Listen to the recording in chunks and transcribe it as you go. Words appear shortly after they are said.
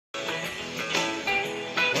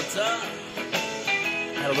what's up?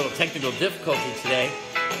 Had a little technical difficulty today,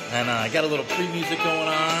 and I got a little pre-music going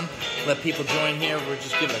on. Let people join here. We're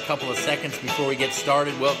just giving a couple of seconds before we get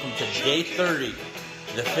started. Welcome to day 30,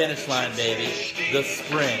 the finish line, baby, the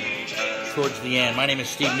sprint towards the end. My name is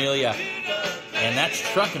Steve Melia, and that's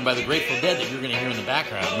Truckin' by the Grateful Dead that you're going to hear in the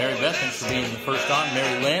background. Mary Beth, thanks for being the first on.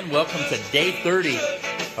 Mary Lynn, welcome to day 30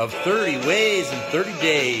 of 30 ways in 30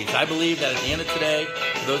 days. I believe that at the end of today,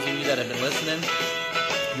 for those of you that have been listening,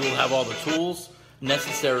 you will have all the tools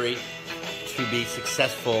necessary to be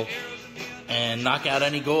successful and knock out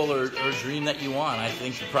any goal or dream that you want. I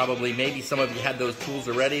think you probably, maybe some of you had those tools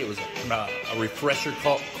already. It was a refresher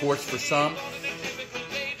course for some.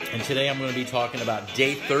 And today I'm going to be talking about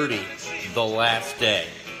day 30, the last day.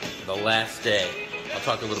 The last day. I'll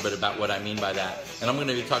talk a little bit about what I mean by that. And I'm going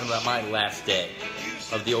to be talking about my last day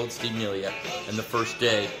of the old Steve Melia and the first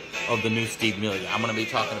day of the new Steve Melia. I'm going to be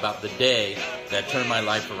talking about the day that turned my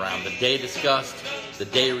life around. The day discussed, the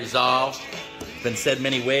day resolved. Been said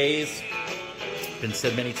many ways, been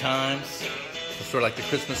said many times. It's sort of like the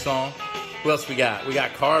Christmas song. Who else we got? We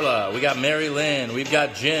got Carla, we got Mary Lynn, we've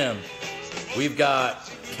got Jim, we've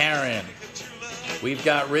got Karen, we've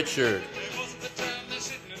got Richard.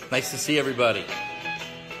 Nice to see everybody.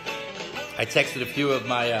 I texted a few of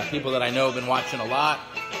my people that I know have been watching a lot,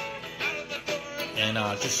 and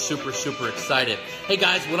just super excited. Hey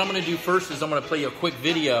guys, what I'm going to do first is I'm going to play you a quick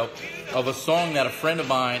video of a song that a friend of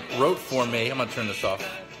mine wrote for me. I'm going to turn this off.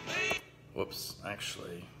 Whoops,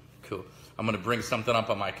 actually, cool. I'm going to bring something up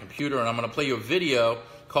on my computer, and I'm going to play you a video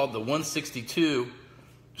called The 162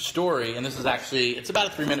 Story, and this is actually, it's about a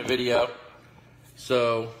 3-minute video.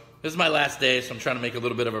 So this is my last day, so I'm trying to make a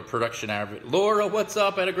little bit of a production out of it. Laura, what's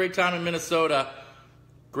up? I had a great time in Minnesota.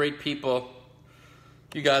 Great people.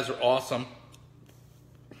 You guys are awesome.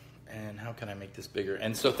 And how can I make this bigger?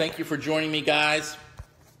 And so thank you for joining me, guys.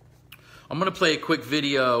 I'm going to play a quick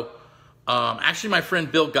video. Actually, my friend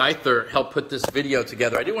Bill Geither helped put this video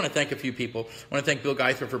together. I do want to thank a few people. I want to thank Bill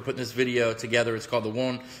Geither for putting this video together. It's called The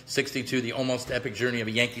 162, The Almost Epic Journey of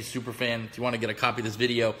a Yankees Superfan. If you want to get a copy of this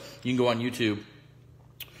video, you can go on YouTube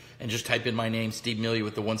and just type in my name, Steve Melia,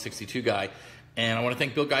 with the 162 guy. And I want to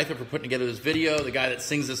thank Bill Geither for putting together this video. The guy that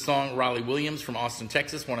sings this song, Raleigh Williams from Austin,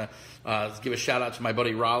 Texas. I want to give a shout out to my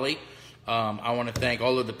buddy Raleigh. I want to thank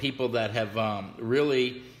all of the people that have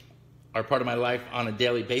really are part of my life on a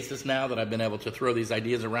daily basis now, that I've been able to throw these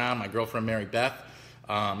ideas around. My girlfriend, Mary Beth,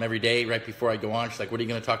 every day right before I go on, she's like, what are you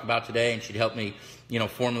going to talk about today? And she'd help me,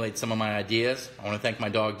 formulate some of my ideas. I want to thank my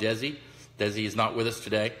dog, Desi. Desi is not with us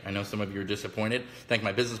today. I know some of you are disappointed. Thank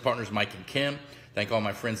my business partners, Mike and Kim. Thank all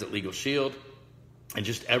my friends at Legal Shield. And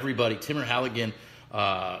just everybody. Timur Halligan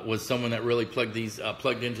was someone that really plugged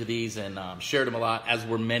into these and shared them a lot, as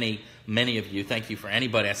were many of you. Thank you for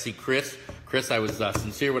anybody. I see Chris. Chris, I was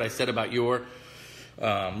sincere what I said about your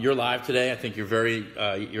live today. I think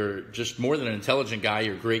you're just more than an intelligent guy.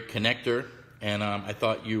 You're a great connector. And I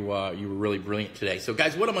thought you were really brilliant today. So,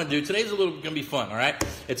 guys, what I'm going to do, today's going to be fun, all right?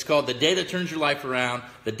 It's called The Day That Turns Your Life Around,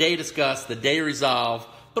 The Day Discussed, The Day Resolved.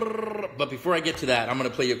 But before I get to that, I'm going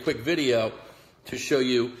to play you a quick video to show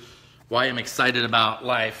you why I'm excited about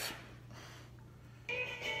life.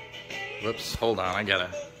 Whoops, hold on. I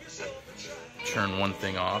got to turn one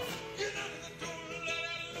thing off.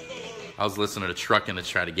 I was listening to Truckin' to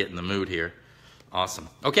try to get in the mood here. Awesome.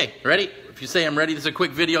 Okay, ready? If you say I'm ready, this is a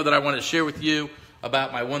quick video that I want to share with you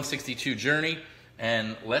about my 162 journey.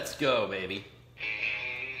 And let's go, baby.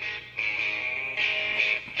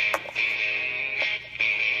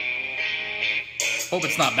 Hope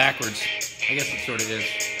it's not backwards. I guess it sort of is.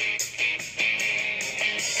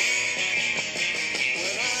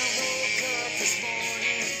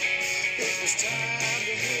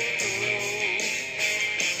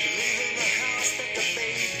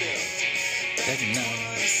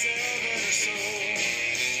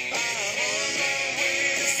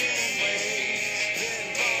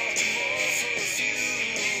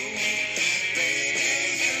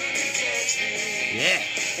 Yeah.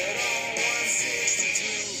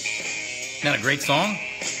 Isn't that a great song?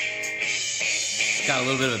 It's got a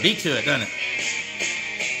little bit of a beat to it, doesn't it?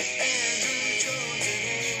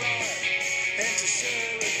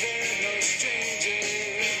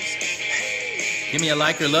 Give me a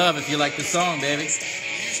like or love if you like the song, baby.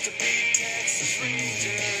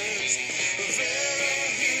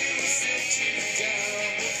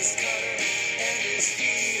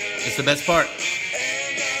 It's the best part.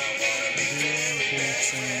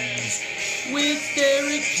 With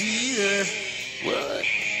Derek Jeter. What?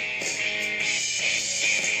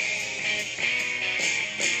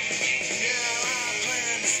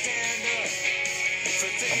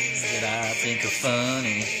 that I think are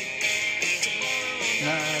funny.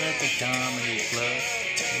 Not at the comedy club.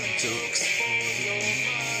 Jokes.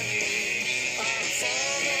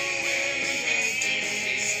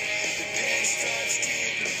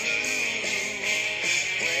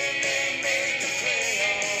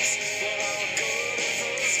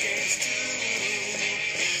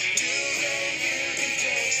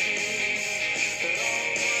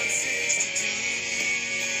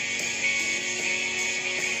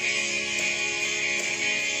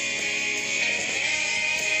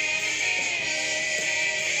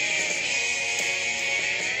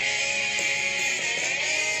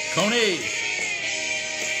 Coney,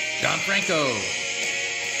 John Franco,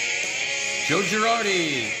 Joe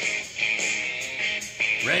Girardi,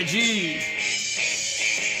 Reggie,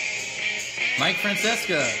 Mike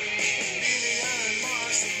Francesca,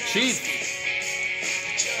 Chief,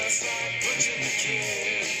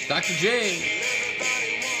 Dr. J,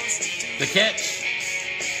 The Catch,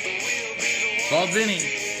 Bald Vinny,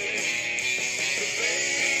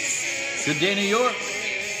 Good Day New York,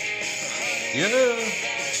 yeah.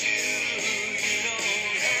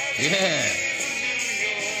 Yeah.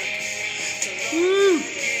 Woo.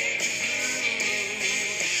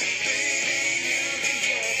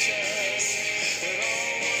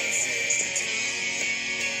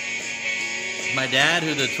 My dad,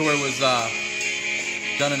 who the tour was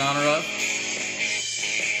done in honor of.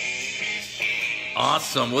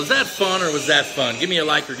 Awesome. Was that fun or was that fun? Give me a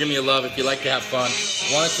like or give me a love if you like to have fun.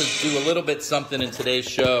 Wanted to do a little bit something in today's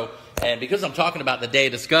show. And because I'm talking about the day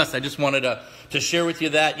discussed, I just wanted to share with you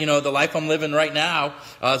that, you know, the life I'm living right now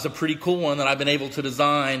is a pretty cool one that I've been able to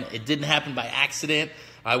design. It didn't happen by accident.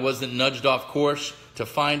 I wasn't nudged off course to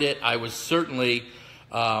find it. I was certainly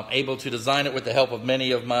able to design it with the help of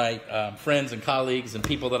many of my friends and colleagues and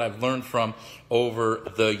people that I've learned from over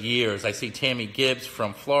the years. I see Tammy Gibbs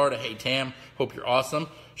from Florida. Hey, Tam, hope you're awesome.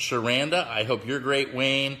 Sharanda, I hope you're great.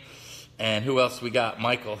 Wayne, and who else we got?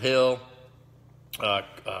 Michael Hill.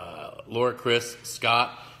 Laura, Chris,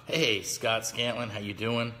 Scott. Hey, Scott Scantlin, how you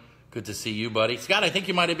doing? Good to see you, buddy. Scott, I think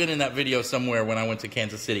you might have been in that video somewhere when I went to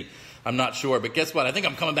Kansas City. I'm not sure, but guess what? I think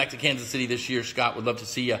I'm coming back to Kansas City this year. Scott, would love to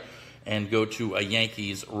see you and go to a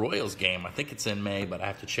Yankees-Royals game. I think it's in May, but I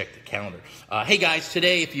have to check the calendar. Hey, guys,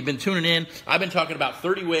 today, if you've been tuning in, I've been talking about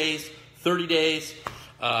 30 ways, 30 days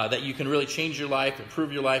that you can really change your life,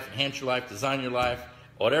 improve your life, enhance your life, design your life,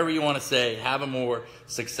 whatever you want to say, have a more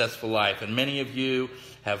successful life. And many of you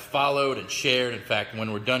have followed and shared. In fact,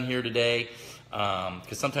 when we're done here today,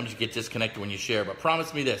 because sometimes you get disconnected when you share, but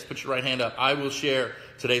promise me this, put your right hand up. I will share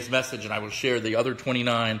today's message, and I will share the other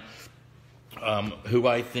 29 who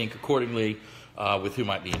I think accordingly with who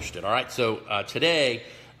might be interested. All right, so today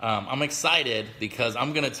I'm excited because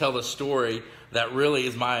I'm going to tell a story that really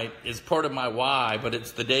is part of my why, but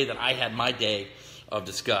it's the day that I had my day of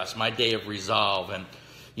disgust, my day of resolve. And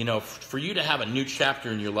you know, for you to have a new chapter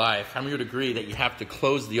in your life, how many would agree that you have to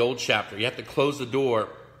close the old chapter? You have to close the door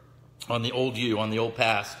on the old you, on the old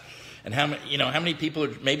past. And how many people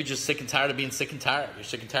are maybe just sick and tired of being sick and tired? You're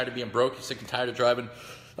sick and tired of being broke. You're sick and tired of driving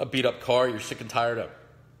a beat-up car. You're sick and tired of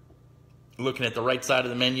looking at the right side of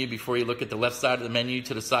the menu before you look at the left side of the menu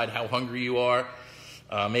to decide how hungry you are.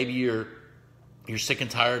 Maybe you're sick and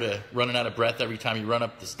tired of running out of breath every time you run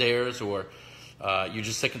up the stairs, or you're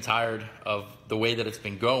just sick and tired of the way that it's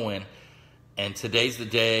been going, and today's the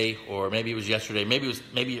day, or maybe it was yesterday, maybe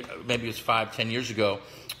it was 5-10 years ago.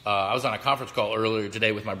 I was on a conference call earlier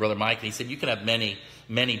today with my brother Mike, and he said you can have many,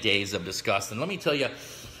 many days of disgust. And let me tell you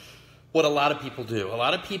what a lot of people do. A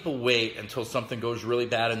lot of people wait until something goes really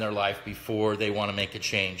bad in their life before they want to make a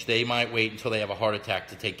change. They might wait until they have a heart attack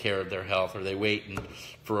to take care of their health, or they wait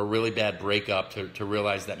for a really bad breakup to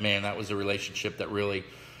realize that, man, that was a relationship that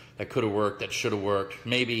could have worked, that should have worked.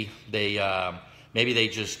 Maybe they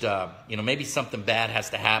just, maybe something bad has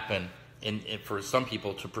to happen for some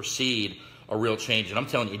people to precede a real change. And I'm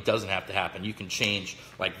telling you, it doesn't have to happen. You can change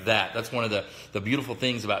like that. That's one of the beautiful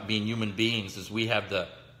things about being human beings, is we have the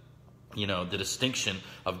distinction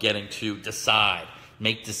of getting to decide,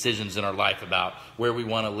 make decisions in our life about where we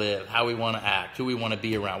want to live, how we want to act, who we want to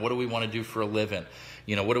be around, what do we want to do for a living,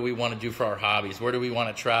 what do we want to do for our hobbies, where do we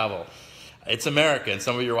want to travel. It's America, and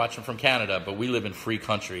some of you are watching from Canada, but we live in free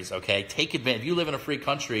countries, okay? Take advantage. If you live in a free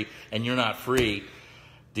country and you're not free,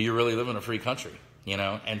 do you really live in a free country?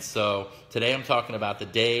 And so today I'm talking about the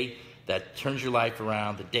day that turns your life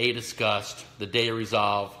around, the day of disgust, the day of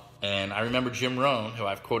resolve, And I remember Jim Rohn, who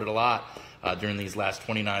I've quoted a lot during these last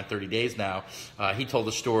 29, 30 days now. He told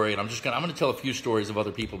a story, and I'm going to tell a few stories of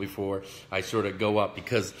other people before I sort of go up,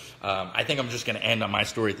 because I think I'm just going to end on my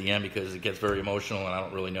story at the end, because it gets very emotional, and I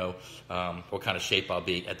don't really know what kind of shape I'll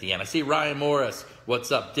be at the end. I see Ryan Morris.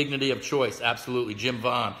 What's up? Dignity of Choice. Absolutely. Jim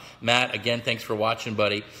Vaughn. Matt, again, thanks for watching,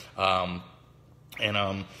 buddy. Tell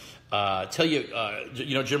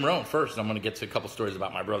you, Jim Rohn first, and I'm going to get to a couple stories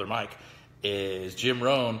about my brother Mike, is Jim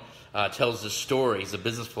Rohn tells this story. He's a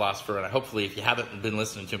business philosopher, and hopefully if you haven't been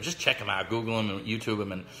listening to him, just check him out, Google him and YouTube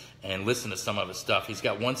him, and listen to some of his stuff. He's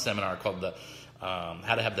got one seminar called the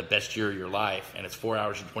How to Have the Best Year of Your Life, and it's 4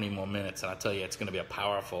 hours and 20 more minutes, and I tell you, it's going to be a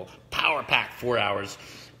powerful, power-packed 4 hours.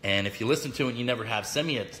 And if you listen to it and you never have, send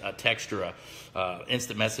me a text or a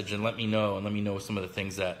instant message and let me know some of the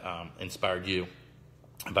things that inspired you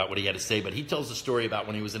about what he had to say. But he tells a story about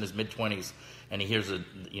when he was in his mid-20s, and he hears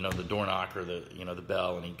the door knock, or the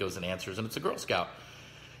bell, and he goes and answers, and it's a Girl Scout.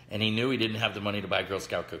 And he knew he didn't have the money to buy Girl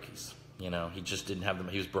Scout cookies. He just didn't have them.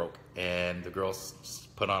 He was broke. And the girl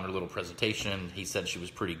put on her little presentation. He said she was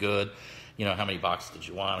pretty good. How many boxes did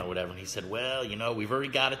you want or whatever? And he said, well, we've already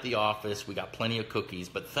got at the office. We got plenty of cookies,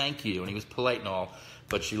 but thank you. And he was polite and all,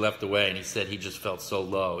 but she left away. And he said he just felt so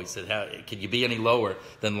low. He said, could you be any lower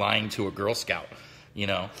than lying to a Girl Scout?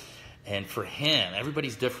 And for him,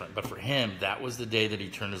 everybody's different, but for him, that was the day that he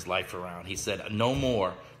turned his life around. He said, no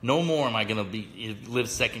more am I going to live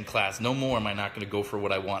second class. No more am I not going to go for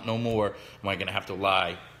what I want. No more am I going to have to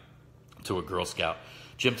lie to a Girl Scout.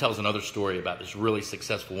 Jim tells another story about this really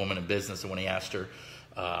successful woman in business, and when he asked her,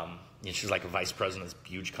 she's like a vice president of this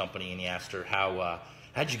huge company, and he asked her,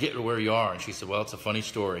 how'd you get to where you are? And she said, well, it's a funny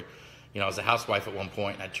story. I was a housewife at one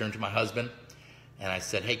point, and I turned to my husband, and I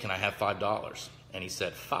said, hey, can I have $5? And he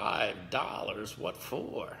said, $5? What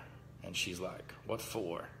for? And she's like, what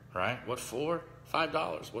for? Right? What for?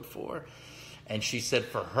 $5. What for? And she said,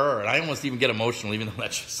 for her. And I almost even get emotional, even though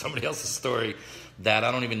that's just somebody else's story that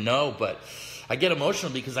I don't even know. But I get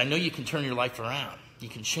emotional because I know you can turn your life around. You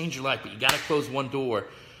can change your life, but you got to close one door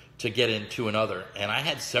to get into another. And I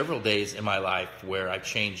had several days in my life where I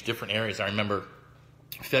changed different areas. I remember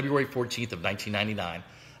February 14th of 1999.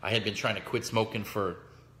 I had been trying to quit smoking for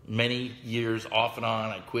many years, off and on.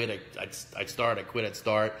 I'd quit, I'd start, I'd quit, I'd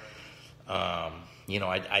start. I'd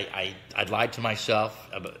lied to myself.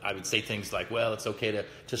 I would say things like, well, it's okay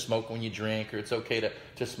to smoke when you drink, or it's okay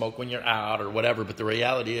to smoke when you're out, or whatever. But the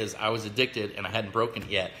reality is I was addicted, and I hadn't broken it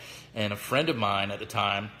yet. And a friend of mine at the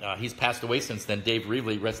time, he's passed away since then, Dave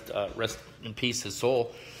Reevely, rest in peace, his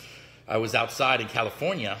soul. I was outside in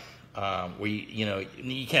California.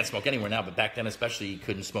 You can't smoke anywhere now, but back then especially you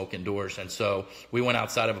couldn't smoke indoors. And so we went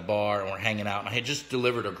outside of a bar and we're hanging out. And I had just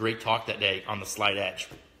delivered a great talk that day on the Slight Edge.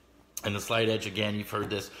 And the Slight Edge, again, you've heard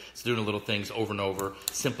this, it's doing little things over and over,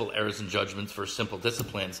 simple errors and judgments for simple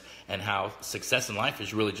disciplines, and how success in life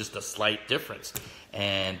is really just a slight difference.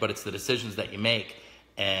 But it's the decisions that you make.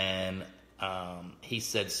 And he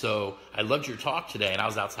said, so I loved your talk today. And I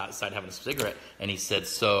was outside having a cigarette. And he said,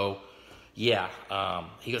 so yeah,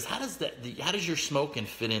 he goes, how does your smoking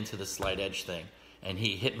fit into the Slight Edge thing? And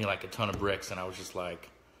he hit me like a ton of bricks, and I was just like,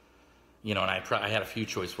 and I had a few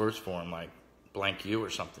choice words for him, like blank you or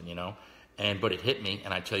something, but it hit me.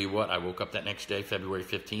 And I tell you what, I woke up that next day, February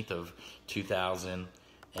 15th of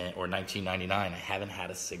 1999. I haven't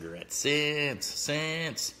had a cigarette since,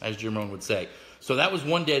 as Jim Rohn would say. So that was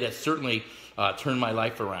one day that certainly turned my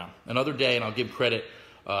life around. Another day, and I'll give credit,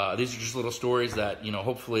 these are just little stories that,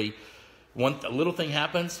 hopefully a little thing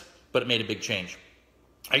happens, but it made a big change.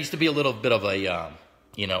 I used to be a little bit of a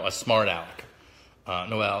smart aleck.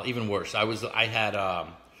 Noel, even worse.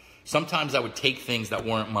 Sometimes I would take things that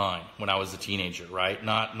weren't mine when I was a teenager, right?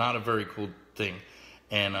 Not a very cool thing.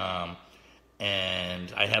 And I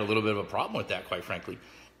had a little bit of a problem with that, quite frankly.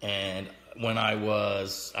 And when I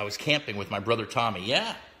was camping with my brother Tommy.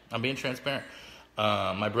 Yeah, I'm being transparent.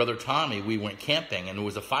 My brother Tommy, we went camping, and it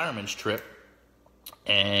was a fireman's trip.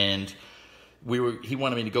 And he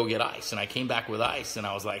wanted me to go get ice, and I came back with ice, and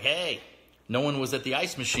I was like, hey, no one was at the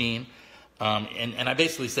ice machine. And I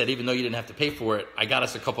basically said, even though you didn't have to pay for it, I got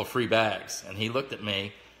us a couple free bags. And he looked at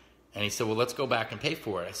me, and he said, well, let's go back and pay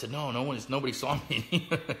for it. I said, no, nobody saw me.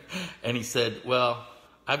 And he said, well,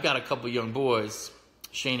 I've got a couple young boys,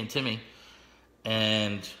 Shane and Timmy,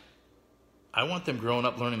 and I want them growing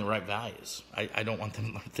up learning the right values. I don't want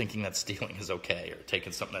them thinking that stealing is okay, or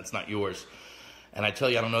taking something that's not yours. And I tell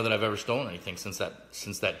you, I don't know that I've ever stolen anything since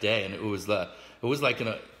that day. And it was a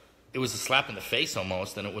slap in the face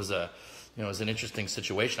almost, and it was an interesting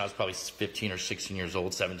situation. I was probably 15 or 16 years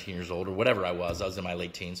old, 17 years old, or whatever I was. I was in my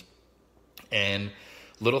late teens. And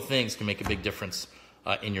little things can make a big difference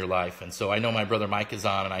in your life. And so I know my brother Mike is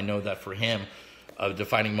on, and I know that for him, a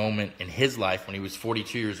defining moment in his life when he was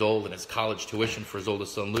 42 years old and his college tuition for his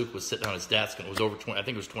oldest son Luke was sitting on his desk, and it was over I think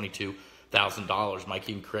it was $22,000. Mike,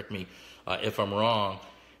 you can correct me if I'm wrong.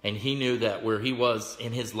 And he knew that where he was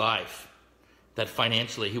in his life, that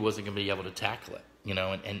financially he wasn't going to be able to tackle it, you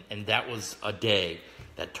know, and that was a day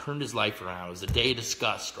that turned his life around. It was a day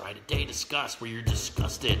discussed, right? A day discussed where you're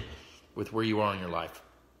disgusted with where you are in your life.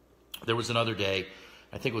 There was another day,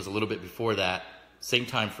 I think it was a little bit before that, same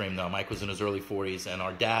time frame though. Mike was in his early 40s, and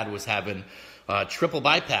our dad was having triple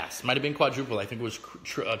bypass. Might have been quadruple. I think it was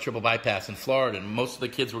triple bypass in Florida, and most of the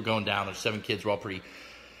kids were going down. There's 7 kids. We're all pretty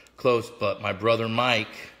close, but my brother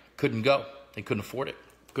Mike couldn't go. He couldn't afford it.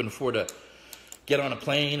 Couldn't afford to get on a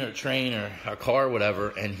plane or a train or a car or whatever,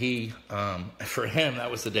 and he, for him,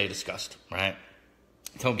 that was the day discussed, right?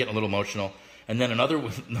 So I'm getting a little emotional. And then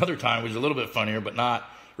another time, which was a little bit funnier, but not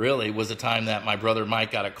really, was a time that my brother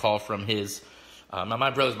Mike got a call from his, my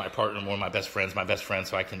brother's my partner, one of my best friends,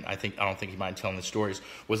 so I don't think he mind telling the stories,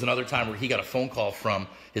 was another time where he got a phone call from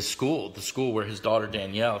his school, the school where his daughter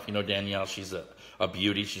Danielle, if you know Danielle, she's a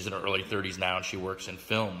beauty, she's in her early 30s now, and she works in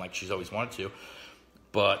film like she's always wanted to.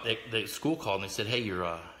 But the school called and they said, hey,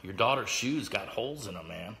 your daughter's shoes got holes in them,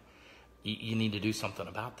 man. You need to do something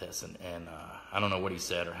about this. And I don't know what he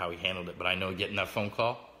said or how he handled it, but I know getting that phone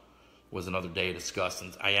call was another day of disgust.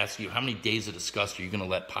 And I ask you, how many days of disgust are you going to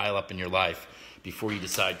let pile up in your life before you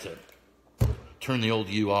decide to turn the old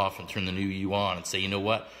you off and turn the new you on and say, you know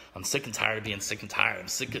what? I'm sick and tired of being sick and tired.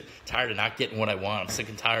 I'm tired of not getting what I want. I'm sick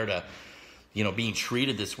and tired of, you know, being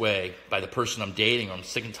treated this way by the person I'm dating. Or I'm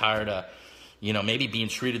sick and tired of, you know, maybe being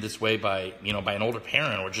treated this way by, you know, by an older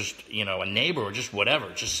parent or just, you know, a neighbor or just whatever.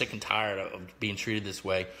 Just sick and tired of being treated this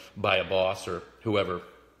way by a boss or whoever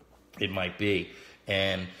it might be.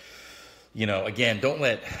 And, you know, again, don't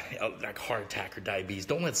let, like heart attack or diabetes,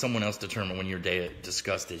 don't let someone else determine when your day of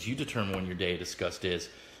disgust is. You determine when your day of disgust is.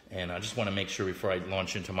 And I just want to make sure before I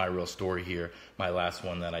launch into my real story here, my last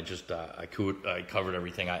one, that I covered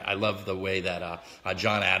everything. I love the way that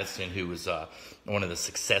John Addison, who was one of the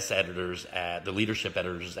success editors the leadership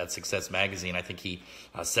editors at Success Magazine, I think he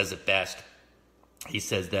says it best. He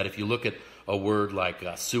says that if you look at a word like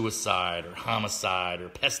suicide or homicide or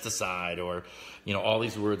pesticide or, you know, all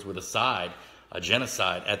these words with a side, a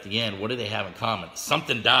genocide at the end, what do they have in common?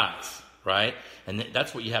 Something dies, right? And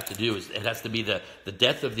that's what you have to do. Is it has to be the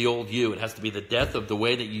death of the old you. It has to be the death of the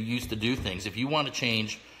way that you used to do things. If you want to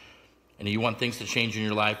change and you want things to change in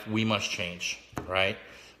your life, we must change, right?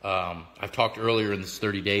 I've talked earlier in this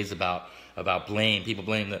 30 days about blame. People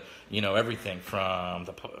blame everything from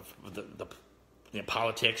the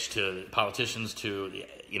politics to politicians to the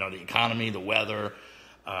economy, the weather.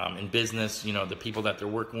 In business, you know, the people that they're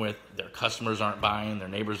working with, their customers aren't buying, their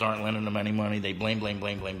neighbors aren't lending them any money. They blame.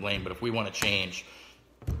 But if we want to change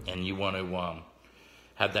and you want to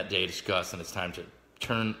have that day discussed, and it's time to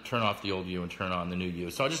turn off the old you and turn on the new you.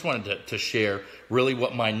 So I just wanted to share really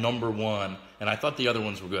what my number one, and I thought the other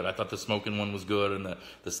ones were good. I thought the smoking one was good and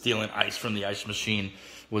the stealing ice from the ice machine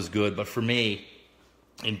was good. But for me,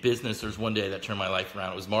 in business, there's one day that turned my life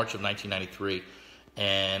around. It was March of 1993.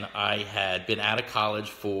 And I had been out of college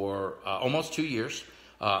for almost 2 years.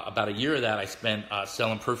 About a year of that I spent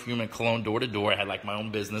selling perfume and cologne door to door. I had like my own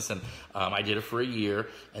business, and I did it for a year.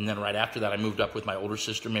 And then right after that, I moved up with my older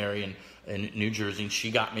sister Mary in New Jersey, and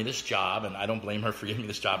she got me this job, and I don't blame her for giving me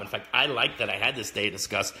this job. In fact, I like that I had this day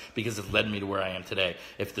discussed because it led me to where I am today.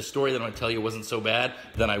 If the story that I'm going to tell you wasn't so bad,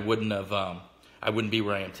 then I wouldn't be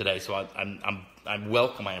where I am today. So I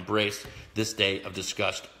welcome, I embrace this day of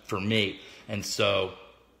disgust for me. And so,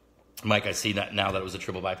 Mike, I see that now that it was a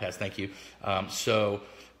triple bypass. Thank you.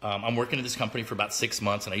 I'm working at this company for about 6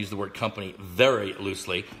 months, and I use the word company very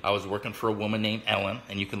loosely. I was working for a woman named Ellen,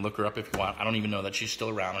 and you can look her up if you want. I don't even know that she's still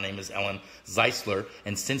around. Her name is Ellen Zeisler,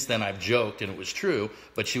 and since then I've joked, and it was true,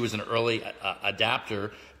 but she was an early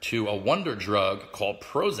adapter to a wonder drug called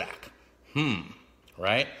Prozac.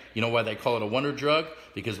 Right? You know why they call it a wonder drug?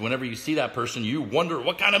 Because whenever you see that person, you wonder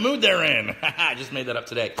what kind of mood they're in. I just made that up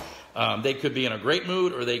today. They could be in a great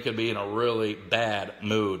mood or they could be in a really bad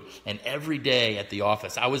mood. And every day at the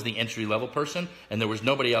office, I was the entry-level person, and there was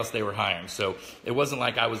nobody else they were hiring. So it wasn't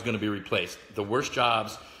like I was going to be replaced. The worst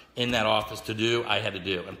jobs in that office to do, I had to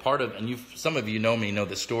do. And some of you know me, know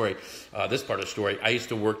this story, this part of the story. I used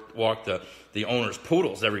to walk the owner's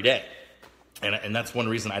poodles every day. And that's one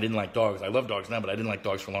reason I didn't like dogs. I love dogs now, but I didn't like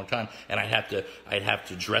dogs for a long time. And I'd have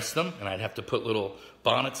to dress them, and I'd have to put little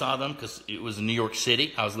bonnets on them because it was in New York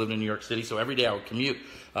City. I was living in New York City, so every day I would commute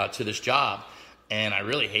to this job, and I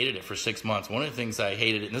really hated it for 6 months. One of the things I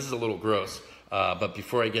hated, and this is a little gross, but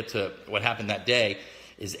before I get to what happened that day,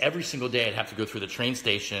 is every single day I'd have to go through the train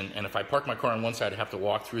station, and if I parked my car on one side, I'd have to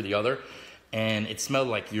walk through the other, and it smelled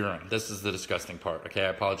like urine. This is the disgusting part, okay? I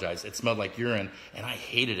apologize. It smelled like urine, and I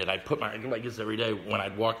hated it. I'd put my like this every day when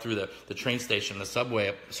I'd walk through the train station. The subway,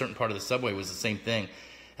 a certain part of the subway was the same thing,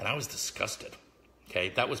 and I was disgusted. Okay,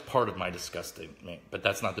 that was part of my disgusting, but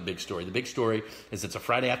that's not the big story. The big story is it's a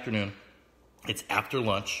Friday afternoon. It's after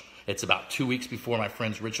lunch. It's about 2 weeks before my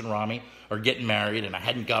friends Rich and Rami are getting married, and I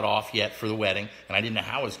hadn't got off yet for the wedding, and I didn't know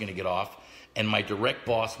how I was going to get off, and my direct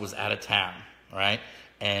boss was out of town, right?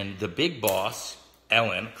 And the big boss,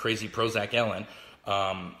 Ellen, crazy Prozac Ellen,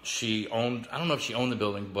 she owned, I don't know if she owned the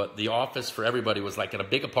building, but the office for everybody was like in a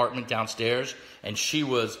big apartment downstairs, and she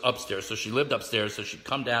was upstairs. So she lived upstairs, so she'd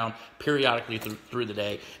come down periodically through the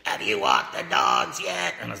day. Have you walked the dogs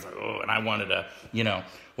yet? And I was like, oh, and I wanted to, you know,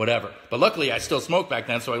 whatever. But luckily, I still smoked back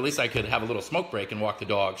then, so at least I could have a little smoke break and walk the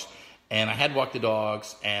dogs. And I had walked the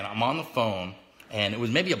dogs, and I'm on the phone. And it was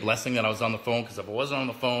maybe a blessing that I was on the phone, because if I wasn't on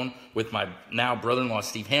the phone with my now brother-in-law,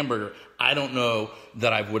 Steve Hamburger, I don't know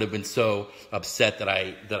that I would have been so upset that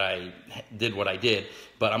I did what I did.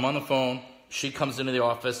 But I'm on the phone. She comes into the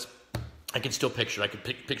office. I can still picture. I could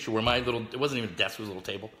picture where my little, it wasn't even a desk, it was a little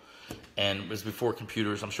table. And it was before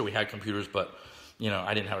computers. I'm sure we had computers, but, you know,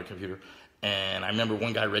 I didn't have a computer. And I remember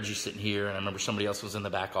one guy, Reggie, sitting here, and I remember somebody else was in the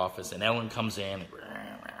back office. And Ellen comes in,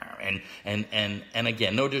 and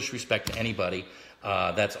again, no disrespect to anybody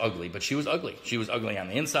that's ugly, but she was ugly. She was ugly on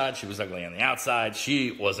the inside. She was ugly on the outside.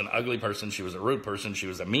 She was an ugly person. She was a rude person. She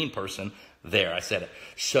was a mean person. There, I said it.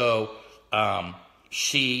 So I'm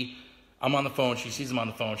on the phone. She sees him on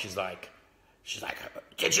the phone. She's like,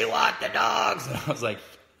 did you walk the dogs? And I was like,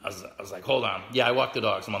 hold on. Yeah, I walk the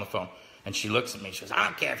dogs. I'm on the phone. And she looks at me. She goes, I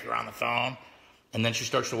don't care if you're on the phone. And then she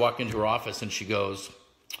starts to walk into her office, and she goes,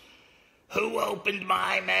 who opened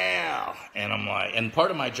my mail? And I'm like, and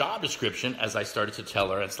part of my job description, as I started to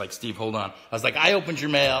tell her, it's like, Steve, hold on. I was like, I opened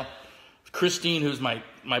your mail. Christine, who's my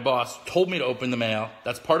boss, told me to open the mail.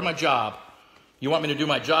 That's part of my job. You want me to do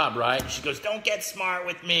my job, right? She goes, don't get smart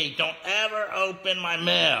with me. Don't ever open my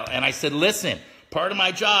mail. And I said, listen, part of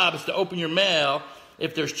my job is to open your mail.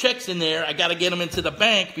 If there's checks in there, I got to get them into the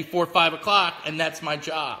bank before 5 o'clock, and that's my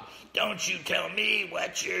job. Don't you tell me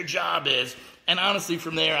what your job is. And honestly,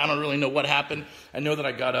 from there, I don't really know what happened. I know that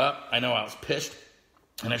I got up. I know I was pissed.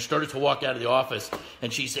 And I started to walk out of the office.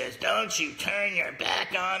 And she says, don't you turn your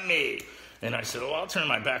back on me. And I said, oh, I'll turn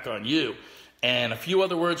my back on you. And a few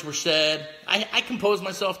other words were said. I composed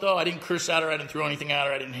myself, though. I didn't curse at her. I didn't throw anything at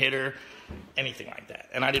her. I didn't hit her. Anything like that.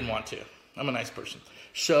 And I didn't want to. I'm a nice person.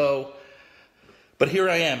 So, but here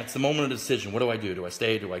I am. It's the moment of decision. What do I do? Do I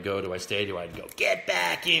stay? Do I go? Do I stay? Do I go? Get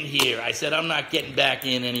back in here. I said, I'm not getting back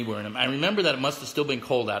in anywhere. And I remember that it must have still been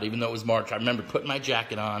cold out, even though it was March. I remember putting my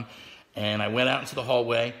jacket on, and I went out into the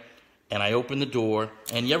hallway, and I opened the door.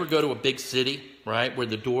 And you ever go to a big city, right, where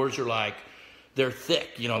the doors are like, they're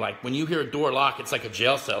thick. You know, like when you hear a door lock, it's like a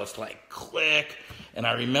jail cell. It's like click. And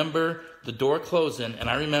I remember the door closing, and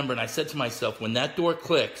I said to myself, when that door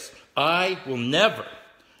clicks, I will never,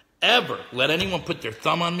 ever let anyone put their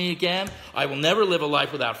thumb on me again. I will never live a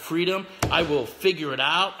life without freedom. I will figure it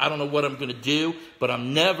out. I don't know what I'm going to do, but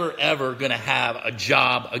I'm never, ever going to have a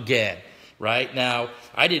job again. Right? Now,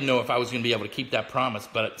 I didn't know if I was going to be able to keep that promise,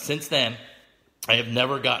 but since then, I have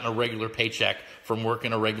never gotten a regular paycheck from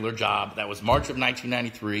working a regular job. That was March of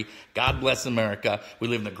 1993. God bless America. We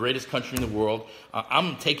live in the greatest country in the world.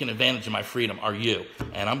 I'm taking advantage of my freedom. Are you?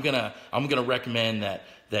 And I'm gonna recommend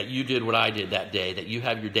that you did what I did that day, that you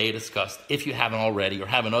have your day discussed, if you haven't already, or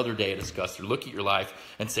have another day discussed, or look at your life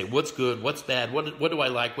and say, what's good, what's bad, what do I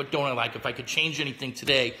like, what don't I like? If I could change anything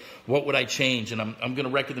today, what would I change? And I'm going to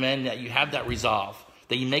recommend that you have that resolve,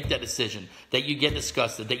 that you make that decision, that you get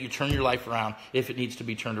disgusted, that you turn your life around if it needs to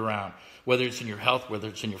be turned around, whether it's in your health, whether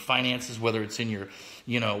it's in your finances, whether it's in your,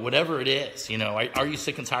 whatever it is. Are you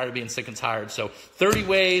sick and tired of being sick and tired? So 30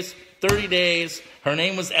 ways, 30 days. Her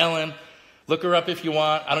name was Ellen. Look her up if you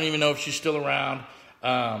want. I don't even know if she's still around.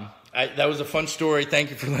 That was a fun story. Thank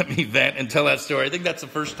you for letting me vent and tell that story. I think that's the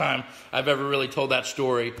first time I've ever really told that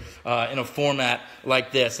story in a format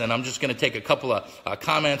like this. And I'm just going to take a couple of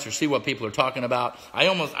comments or see what people are talking about. I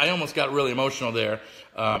almost got really emotional there,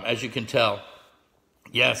 as you can tell.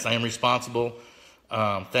 Yes, I am responsible.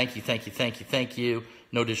 Thank you.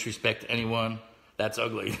 No disrespect to anyone. That's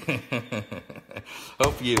ugly.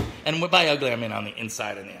 Hope you, and by ugly I mean on the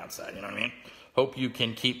inside and the outside, you know what I mean? Hope you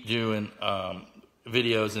can keep doing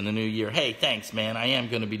videos in the new year. Hey, thanks, man. I am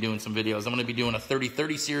going to be doing some videos. I'm going to be doing a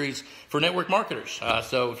 30-30 series for network marketers.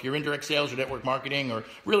 So if you're in direct sales or network marketing, or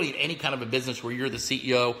really any kind of a business where you're the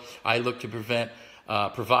CEO, I look to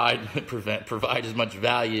provide as much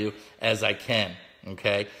value as I can.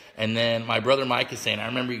 okay? And then my brother Mike is saying, I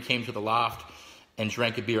remember you came to the loft and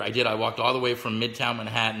drank a beer. I did. I walked all the way from Midtown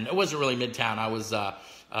Manhattan. It wasn't really Midtown. I was,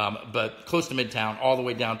 but close to Midtown, all the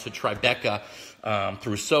way down to Tribeca,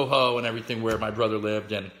 through Soho and everything where my brother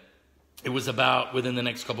lived. And it was about within the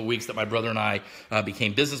next couple of weeks that my brother and I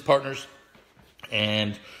became business partners.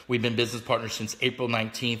 And we've been business partners since April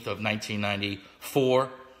 19th of 1994.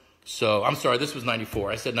 So, I'm sorry, this was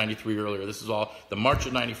 94. I said 93 earlier. This is all the March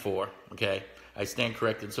of 94, okay? I stand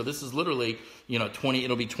corrected. So this is literally,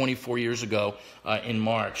 it'll be 24 years ago in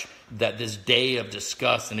March that this day of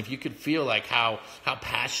disgust. And if you could feel like how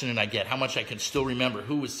passionate I get, how much I can still remember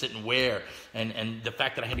who was sitting where, and the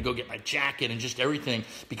fact that I had to go get my jacket and just everything,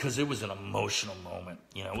 because it was an emotional moment.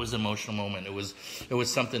 It was an emotional moment. It was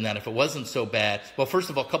something that if it wasn't so bad, well, first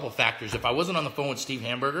of all, a couple of factors. If I wasn't on the phone with Steve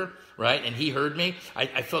Hamburger, right, and he heard me,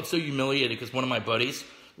 I felt so humiliated because one of my buddies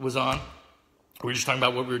was on. We were just talking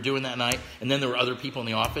about what we were doing that night, and then there were other people in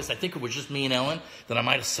the office. I think it was just me and Ellen, then I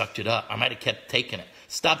might have sucked it up. I might have kept taking it.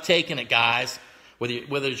 Stop taking it, guys.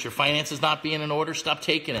 Whether it's your finances not being in order, stop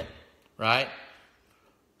taking it, right?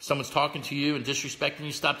 Someone's talking to you and disrespecting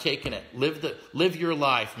you, stop taking it. Live your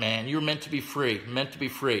life, man. You're meant to be free,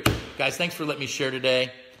 Guys, thanks for letting me share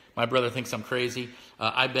today. My brother thinks I'm crazy.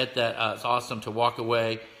 I bet that it's awesome to walk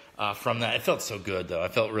away from that. It felt so good, though. I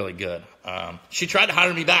felt really good. She tried to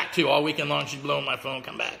hire me back, too, all weekend long. She's blowing my phone.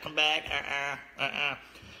 Come back.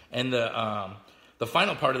 And the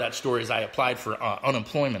final part of that story is I applied for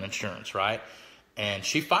unemployment insurance, right? And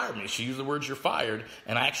she fired me. She used the words, "you're fired."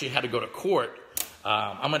 And I actually had to go to court.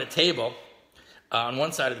 I'm at a table. On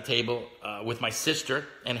one side of the table with my sister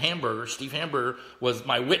and Hamburger. Steve Hamburger was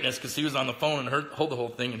my witness because he was on the phone and heard the whole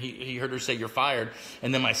thing, and he heard her say, "You're fired."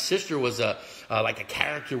 And then my sister was like a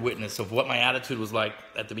character witness of what my attitude was like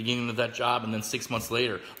at the beginning of that job, and then 6 months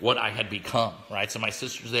later, what I had become, right? So my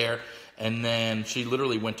sister's there, and then she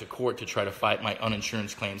literally went to court to try to fight my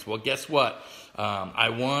uninsurance claims. Well, guess what? I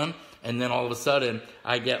won, and then all of a sudden,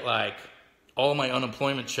 I get like all my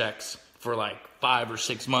unemployment checks for like 5 or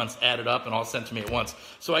 6 months added up and all sent to me at once.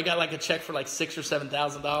 So I got like a check for like $6,000 or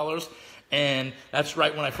 $7,000. And that's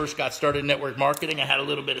right when I first got started in network marketing. I had a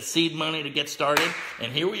little bit of seed money to get started.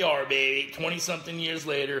 And here we are, baby, 20-something years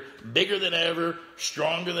later, bigger than ever,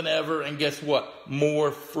 stronger than ever, and guess what?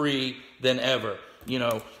 More free than ever.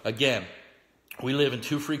 Again, we live in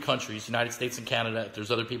 2 free countries, United States and Canada. If there's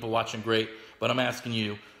other people watching, great. But I'm asking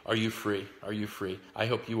you, are you free? Are you free? I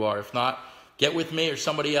hope you are. If not, get with me or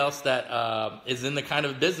somebody else that is in the kind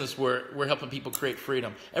of business where we're helping people create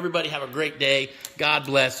freedom. Everybody have a great day. God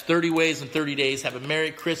bless. 30 ways in 30 days. Have a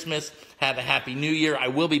Merry Christmas. Have a Happy New Year. I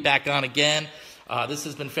will be back on again. This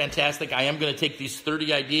has been fantastic. I am going to take these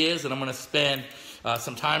 30 ideas and I'm going to spend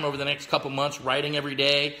some time over the next couple months writing every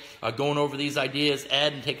day, going over these ideas,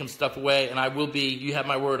 adding, taking stuff away. And I will be, you have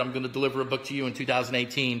my word, I'm going to deliver a book to you in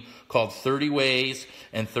 2018 called 30 Ways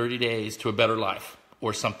and 30 Days to a Better Life,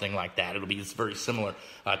 or something like that. It's very similar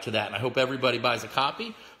to that. And I hope everybody buys a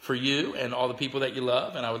copy for you and all the people that you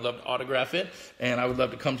love. And I would love to autograph it. And I would love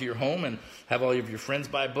to come to your home and have all of your friends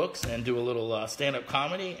buy books and do a little stand-up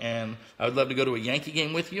comedy. And I would love to go to a Yankee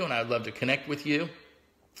game with you. And I would love to connect with you.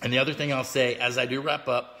 And the other thing I'll say, as I do wrap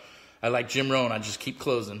up, I like Jim Rohn. I just keep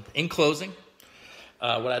closing. In closing,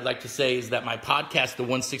 what I'd like to say is that my podcast, The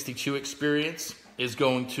 162 Experience, is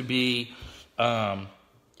going to be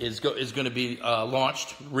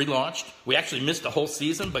relaunched. We actually missed a whole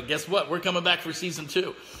season, but guess what? We're coming back for season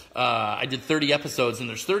 2. I did 30 episodes, and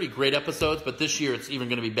there's 30 great episodes, but this year it's even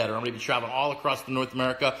going to be better. I'm going to be traveling all across North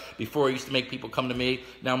America. Before I used to make people come to me.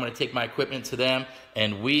 Now I'm going to take my equipment to them,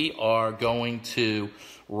 and we are going to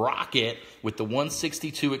rock it with the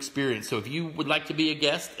 162 Experience. So if you would like to be a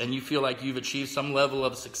guest and you feel like you've achieved some level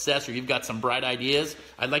of success or you've got some bright ideas,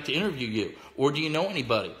 I'd like to interview you. Or do you know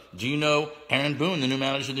anybody? Do you know Aaron Boone, the new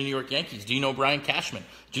manager of the New York Yankees? Do you know Brian Cashman?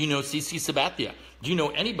 Do you know CC Sabathia? Do you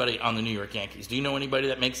know anybody on the New York Yankees? Do you know anybody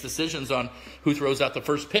that makes decisions on who throws out the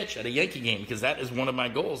first pitch at a Yankee game? Because that is one of my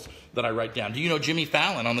goals that I write down. Do you know Jimmy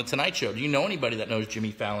Fallon on The Tonight Show? Do you know anybody that knows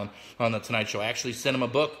Jimmy Fallon on The Tonight Show? I actually sent him a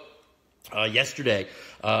book yesterday.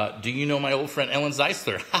 Do you know my old friend Ellen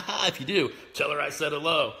Zeisler? If you do, tell her I said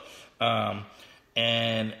hello.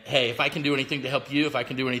 And hey, if I can do anything to help you, if I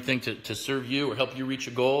can do anything to serve you or help you reach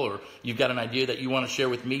a goal, or you've got an idea that you want to share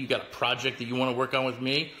with me, you've got a project that you want to work on with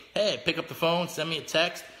me, hey, pick up the phone, send me a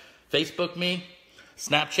text, Facebook me,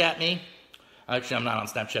 Snapchat me. Actually, I'm not on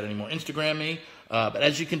Snapchat anymore. Instagram me. But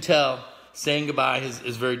as you can tell, saying goodbye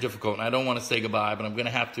is very difficult, and I don't want to say goodbye, but I'm going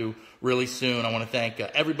to have to really soon. I want to thank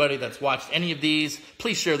everybody that's watched any of these.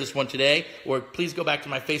 Please share this one today, or please go back to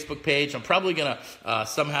my Facebook page. I'm probably going to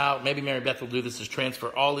somehow, maybe Mary Beth will do this, is transfer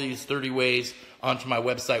all these 30 ways onto my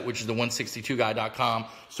website, which is the162guy.com,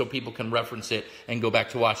 so people can reference it and go back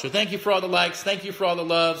to watch. So thank you for all the likes. Thank you for all the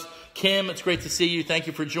loves. Kim, it's great to see you. Thank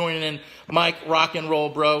you for joining in. Mike, rock and roll,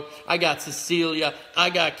 bro. I got Cecilia. I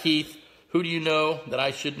got Keith. Who do you know that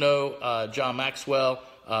I should know? John Maxwell,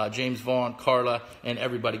 James Vaughn, Carla, and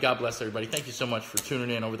everybody. God bless everybody. Thank you so much for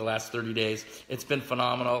tuning in over the last 30 days. It's been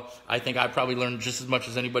phenomenal. I think I probably learned just as much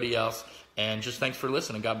as anybody else. And just thanks for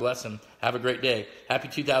listening. God bless and have a great day. Happy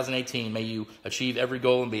 2018. May you achieve every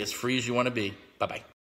goal and be as free as you want to be. Bye-bye.